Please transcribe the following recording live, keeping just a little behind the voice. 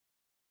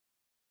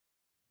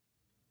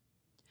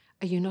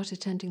Are you not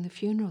attending the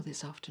funeral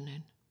this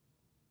afternoon?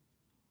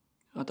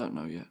 I don't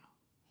know yet.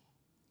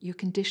 Your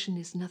condition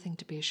is nothing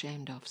to be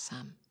ashamed of,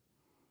 Sam.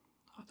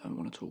 I don't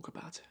want to talk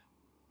about it.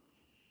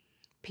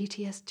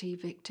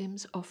 PTSD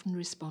victims often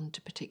respond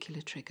to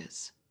particular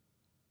triggers.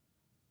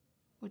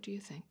 What do you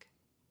think?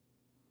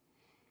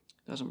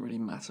 Doesn't really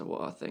matter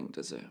what I think,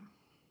 does it?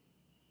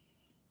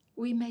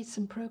 We made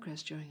some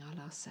progress during our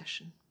last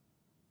session.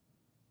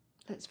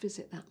 Let's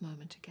visit that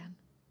moment again.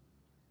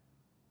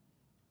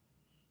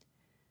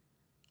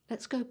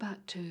 Let's go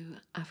back to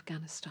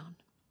Afghanistan.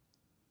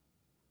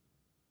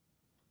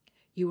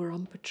 You were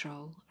on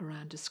patrol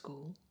around a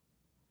school,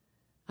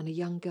 and a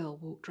young girl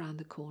walked round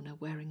the corner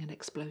wearing an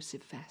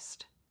explosive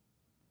vest.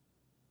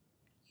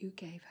 You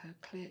gave her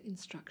clear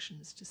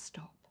instructions to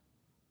stop.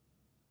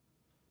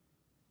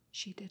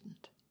 She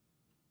didn't.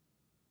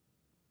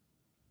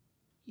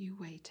 You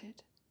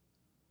waited,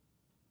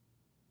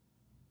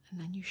 and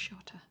then you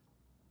shot her.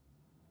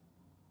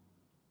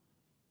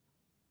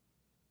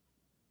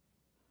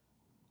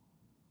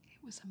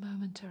 It was a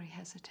momentary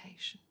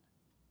hesitation.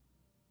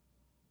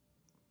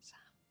 Sam.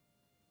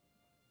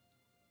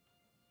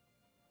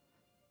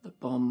 The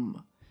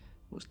bomb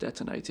was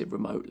detonated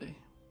remotely,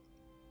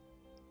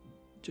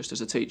 just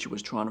as a teacher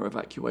was trying to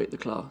evacuate the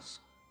class.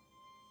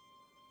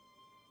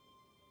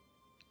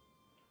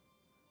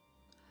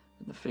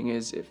 And the thing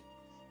is,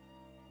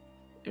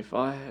 if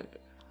I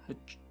had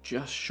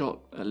just shot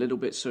a little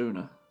bit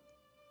sooner,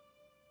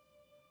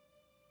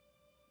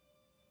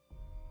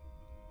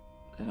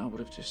 then I would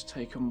have just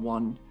taken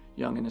one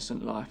young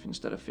innocent life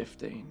instead of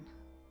 15.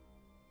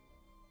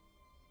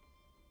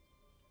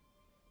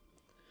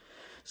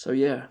 So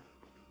yeah,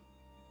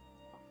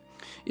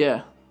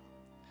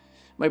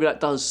 maybe that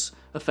does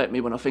affect me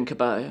when I think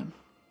about it.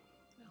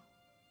 Well,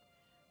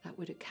 that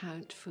would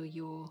account for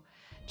your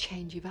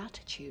change of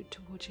attitude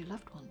towards your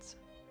loved ones.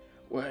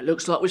 Well, it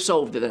looks like we've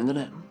solved it then, doesn't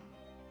it?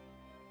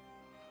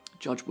 The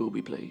judge will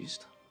be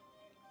pleased.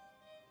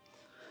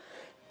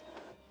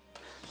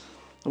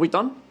 Are we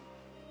done?